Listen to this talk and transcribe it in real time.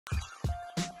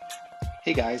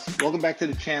Hey guys, welcome back to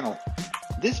the channel.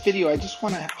 This video, I just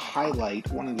want to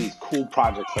highlight one of these cool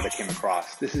projects that I came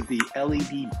across. This is the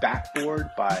LED backboard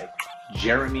by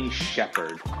Jeremy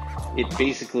Shephard. It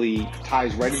basically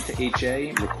ties right into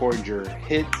HA, records your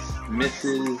hits,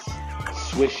 misses,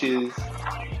 swishes,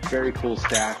 very cool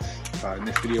stats. In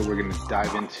this video, we're going to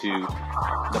dive into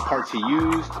the parts he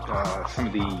used, some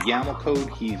of the YAML code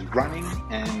he's running,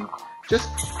 and just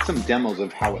some demos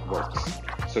of how it works.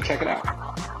 So check it out.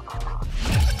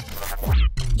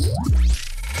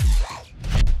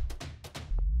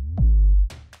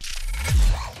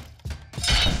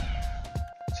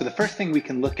 So the first thing we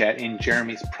can look at in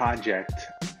Jeremy's project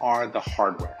are the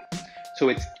hardware. So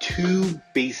it's two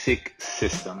basic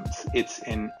systems. It's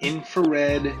an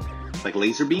infrared, like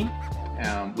laser beam.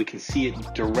 We can see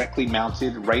it directly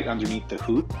mounted right underneath the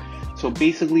hoop. So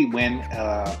basically when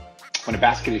a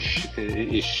basket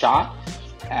is shot,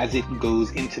 as it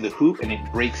goes into the hoop and it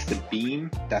breaks the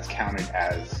beam, that's counted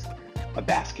as a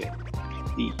basket.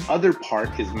 The other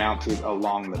part is mounted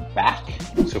along the back.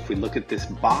 So if we look at this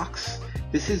box,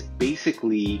 this is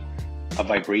basically a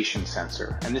vibration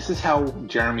sensor. And this is how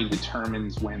Jeremy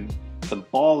determines when the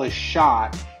ball is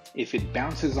shot, if it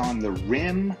bounces on the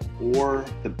rim or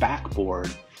the backboard,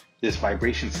 this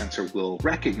vibration sensor will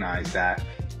recognize that.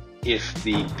 If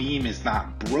the beam is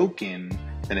not broken,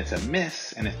 then it's a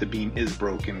miss. And if the beam is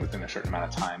broken within a certain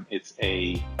amount of time, it's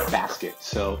a basket.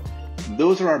 So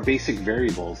those are our basic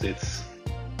variables. It's,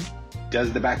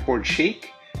 does the backboard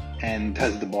shake? And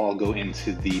does the ball go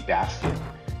into the basket?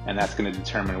 And that's going to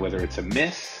determine whether it's a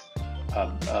miss,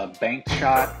 a bank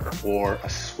shot, or a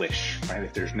swish, right?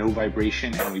 If there's no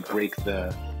vibration and we break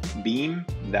the beam,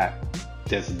 that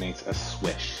designates a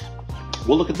swish.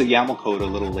 We'll look at the YAML code a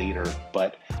little later,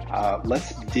 but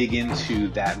let's dig into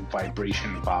that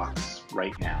vibration box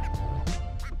right now.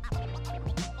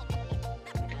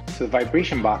 So the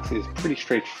vibration box is pretty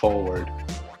straightforward.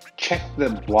 Check the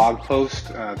blog post.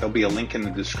 There'll be a link in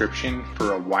the description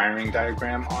for a wiring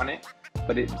diagram on it,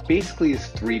 but it basically is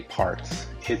three parts.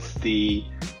 It's the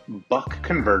buck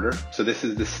converter. So this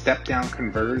is the step down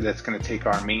converter that's going to take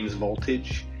our mains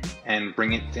voltage and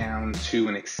bring it down to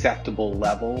an acceptable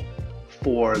level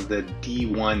for the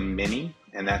D1 mini.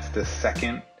 And that's the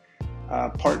second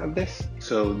part of this.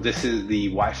 So this is the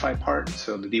Wi-Fi part.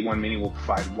 So the D1 mini will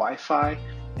provide Wi-Fi,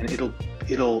 and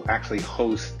it'll actually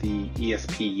host the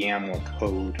ESP YAML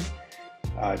code.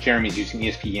 Jeremy's using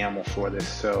ESP YAML for this,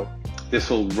 so this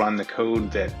will run the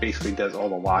code that basically does all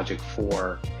the logic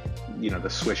for, the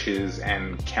swishes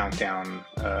and countdown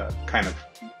kind of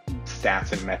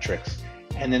stats and metrics.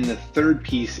 And then the third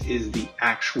piece is the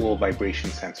actual vibration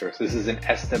sensor. So this is an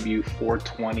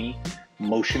SW420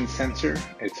 motion sensor.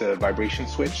 It's a vibration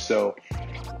switch, so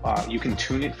you can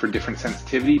tune it for different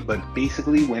sensitivity, but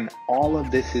basically when all of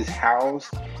this is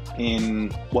housed in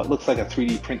what looks like a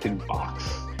 3D printed box,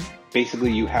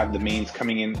 basically you have the mains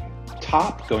coming in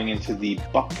top, going into the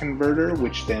buck converter,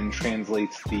 which then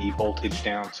translates the voltage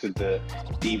down to the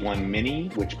D1 mini,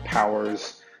 which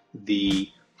powers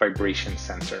the vibration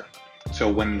sensor.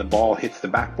 So when the ball hits the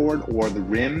backboard or the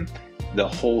rim, the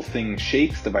whole thing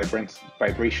shakes, the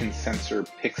vibration sensor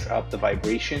picks up the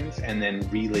vibrations and then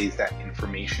relays that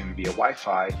information via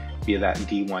Wi-Fi, via that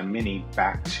D1 mini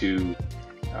back to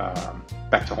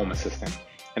Home Assistant.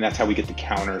 And that's how we get the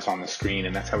counters on the screen,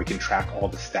 and that's how we can track all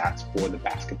the stats for the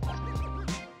basketball.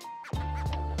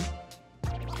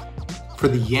 For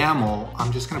the YAML,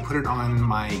 I'm just going to put it on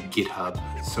my GitHub.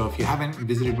 So if you haven't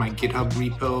visited my GitHub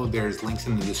repo, there's links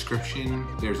in the description.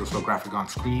 There's also a graphic on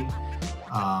screen.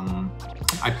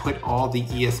 I put all the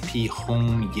ESP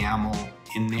home YAML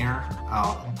in there.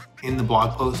 In the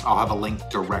blog post, I'll have a link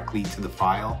directly to the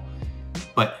file.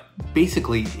 But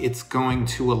basically, it's going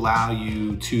to allow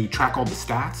you to track all the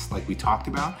stats like we talked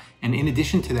about. And in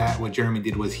addition to that, what Jeremy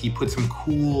did was he put some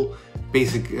cool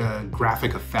basic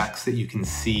graphic effects that you can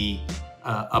see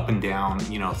up and down,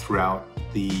 throughout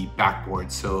the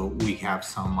backboard. So we have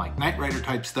some like Knight Rider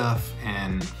type stuff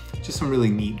and just some really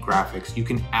neat graphics. You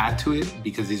can add to it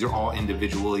because these are all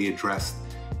individually addressed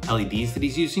LEDs that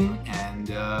he's using. And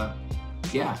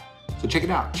yeah, so check it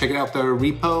out. Check it out, the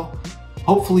repo.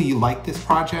 Hopefully you like this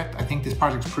project. I think this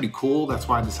project's pretty cool. That's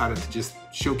why I decided to just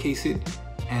showcase it.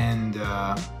 And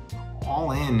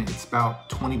all in, it's about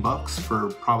 20 bucks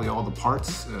for probably all the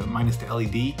parts, minus the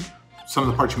LED. some of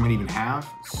the parts you might even have.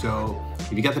 So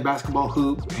if you got the basketball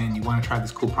hoop and you want to try this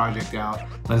cool project out,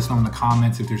 let us know in the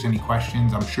comments if there's any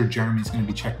questions. I'm sure Jeremy's going to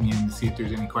be checking in to see if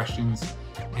there's any questions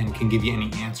and can give you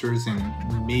any answers, and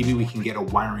maybe we can get a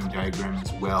wiring diagram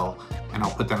as well, and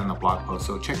I'll put that in the blog post.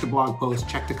 So check the blog post,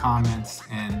 check the comments,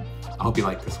 and I hope you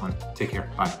like this one. Take care.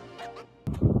 Bye.